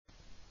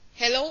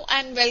Hello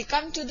and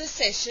welcome to the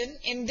session.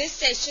 In this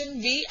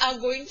session, we are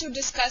going to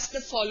discuss the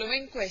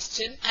following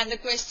question, and the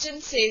question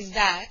says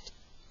that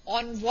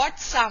on what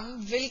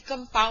sum will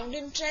compound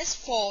interest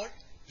for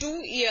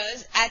 2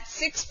 years at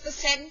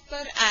 6%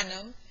 per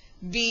annum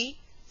be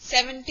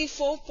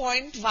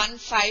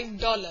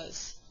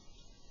 $74.15?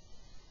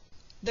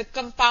 The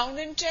compound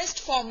interest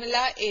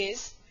formula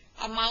is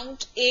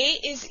amount A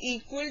is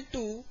equal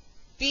to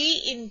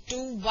P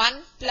into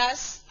 1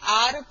 plus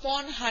R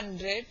upon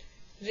 100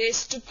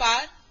 raised to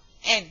power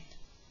n.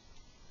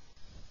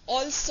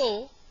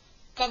 Also,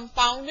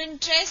 compound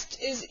interest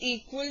is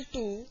equal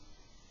to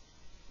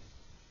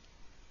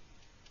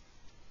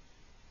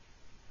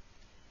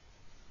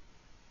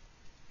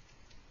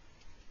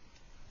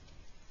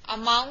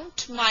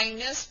amount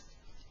minus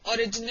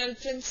original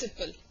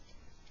principal.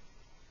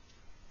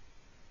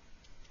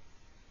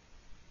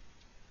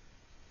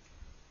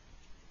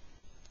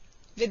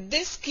 With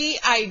this key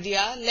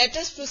idea, let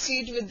us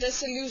proceed with the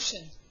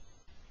solution.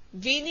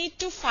 We need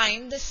to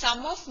find the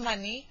sum of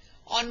money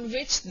on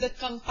which the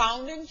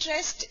compound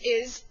interest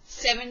is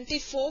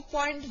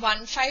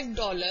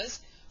 $74.15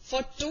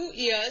 for 2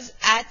 years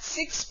at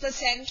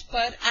 6%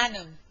 per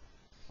annum.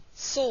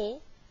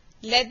 So,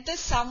 let the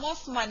sum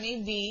of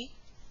money be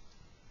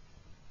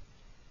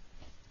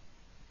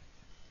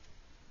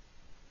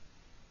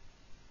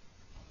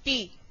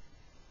P,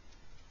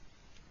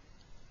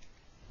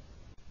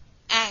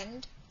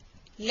 and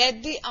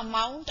let the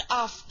amount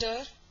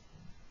after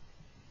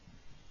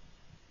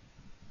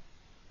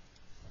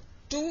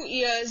 2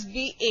 years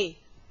be A.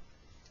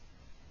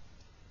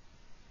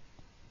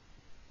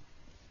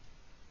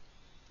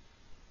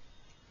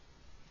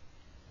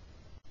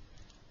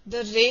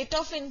 The rate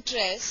of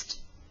interest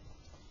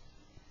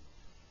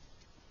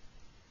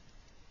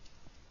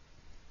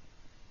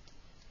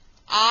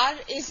R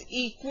is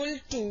equal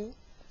to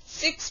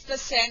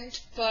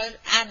 6% per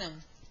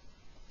annum.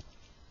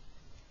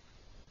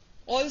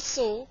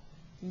 Also,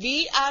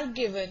 we are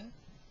given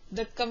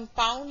the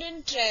compound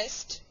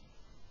interest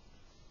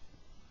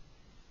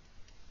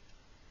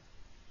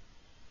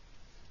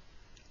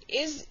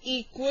is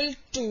equal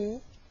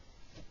to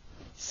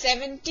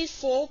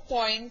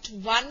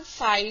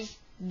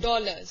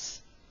 $74.15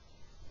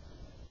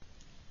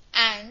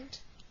 and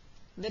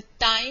the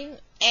time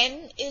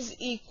n is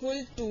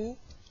equal to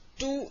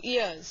 2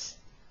 years.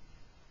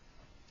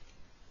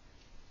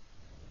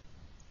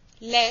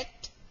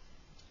 Let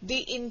the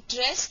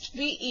interest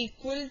be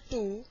equal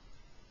to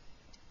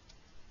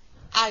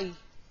I,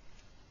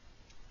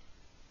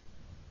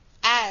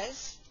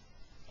 as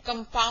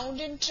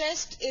compound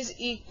interest is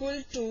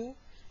equal to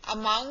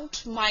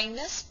amount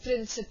minus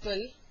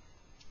principal.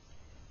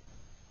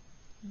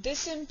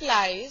 This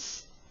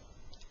implies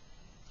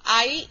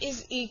I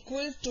is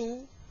equal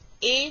to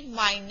A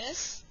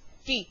minus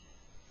P,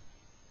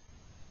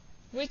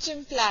 which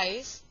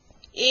implies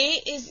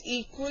A is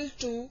equal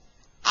to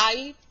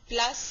I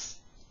plus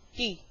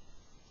P.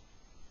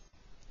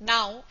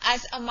 Now,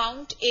 as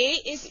amount A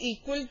is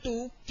equal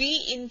to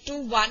P into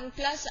 1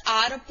 plus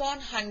R upon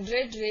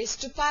 100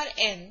 raised to power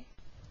n,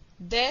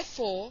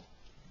 therefore,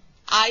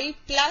 I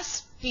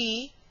plus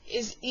P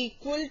is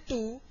equal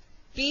to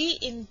P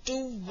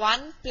into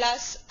 1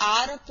 plus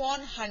R upon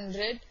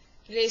 100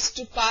 raised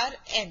to power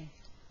n,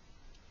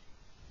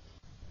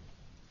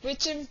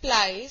 which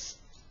implies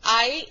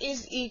I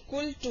is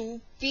equal to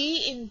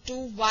P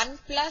into 1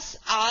 plus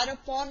R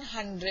upon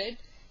 100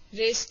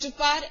 raised to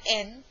power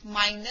n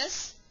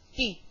minus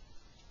P.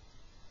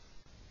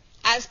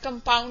 As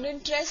compound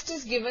interest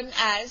is given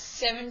as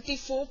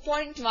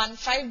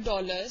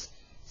 $74.15,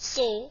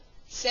 so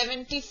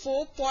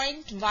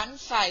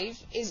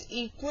 74.15 is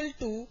equal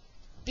to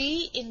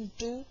P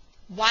into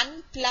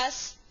 1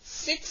 plus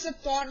 6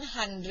 upon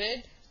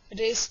 100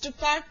 raised to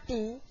power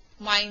 2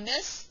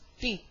 minus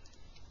P,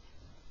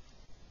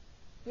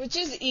 which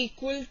is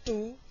equal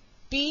to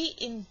P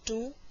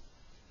into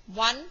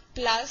 1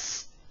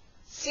 plus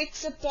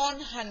 6 upon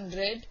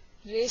 100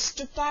 raised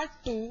to power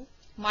 2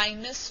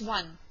 minus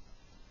 1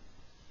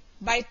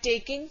 by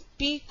taking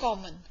P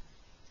common.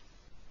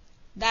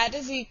 That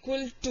is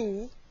equal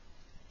to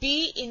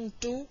P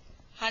into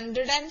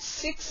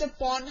 106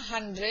 upon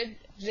 100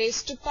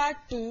 raised to power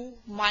 2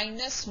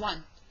 minus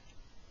 1,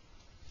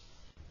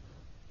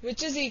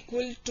 which is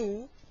equal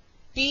to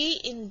P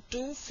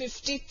into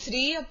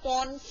 53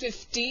 upon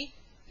 50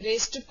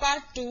 raised to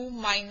power 2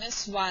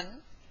 minus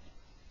 1,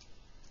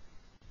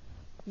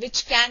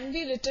 which can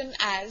be written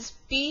as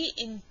P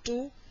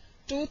into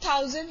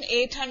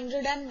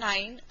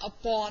 2809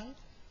 upon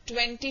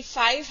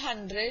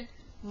 2500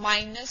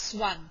 minus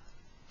 1,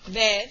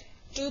 where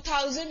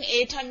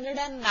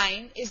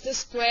 2809 is the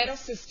square of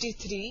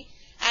 53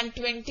 and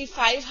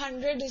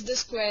 2500 is the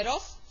square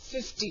of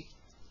 50.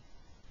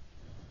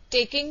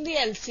 Taking the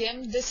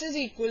LCM, this is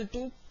equal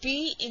to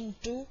P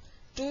into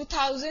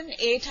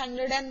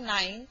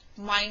 2809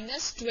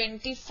 minus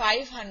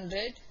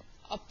 2500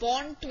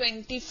 upon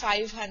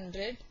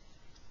 2500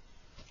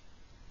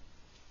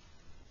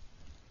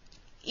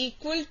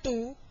 equal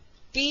to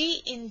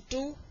P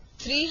into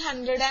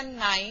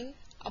 309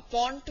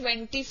 upon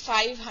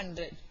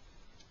 2500.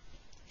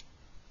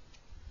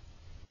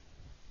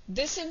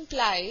 This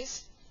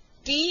implies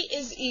P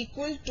is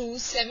equal to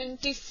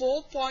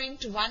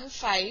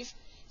 74.15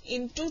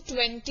 into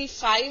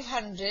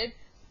 2500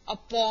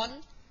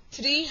 upon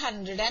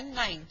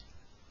 309,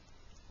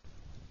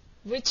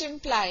 which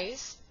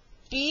implies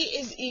P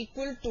is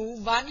equal to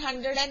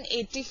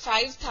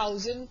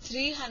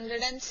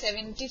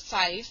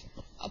 185,375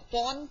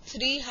 upon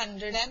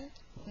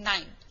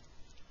 309.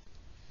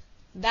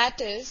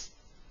 That is,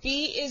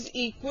 P is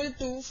equal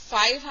to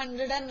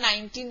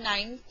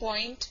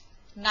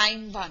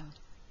 599.91,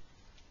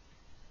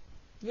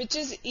 which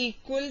is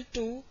equal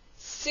to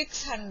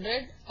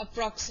 600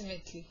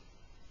 approximately.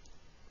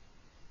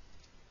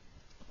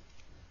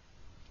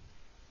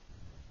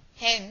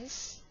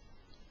 Hence,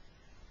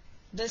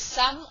 the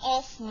sum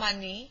of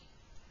money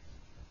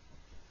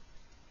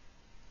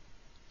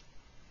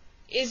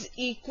is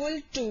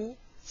equal to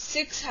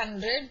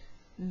 $600,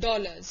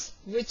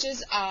 which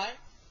is our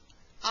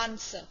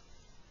answer.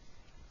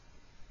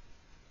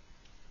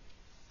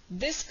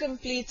 This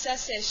completes our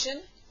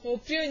session.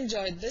 Hope you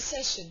enjoyed the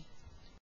session.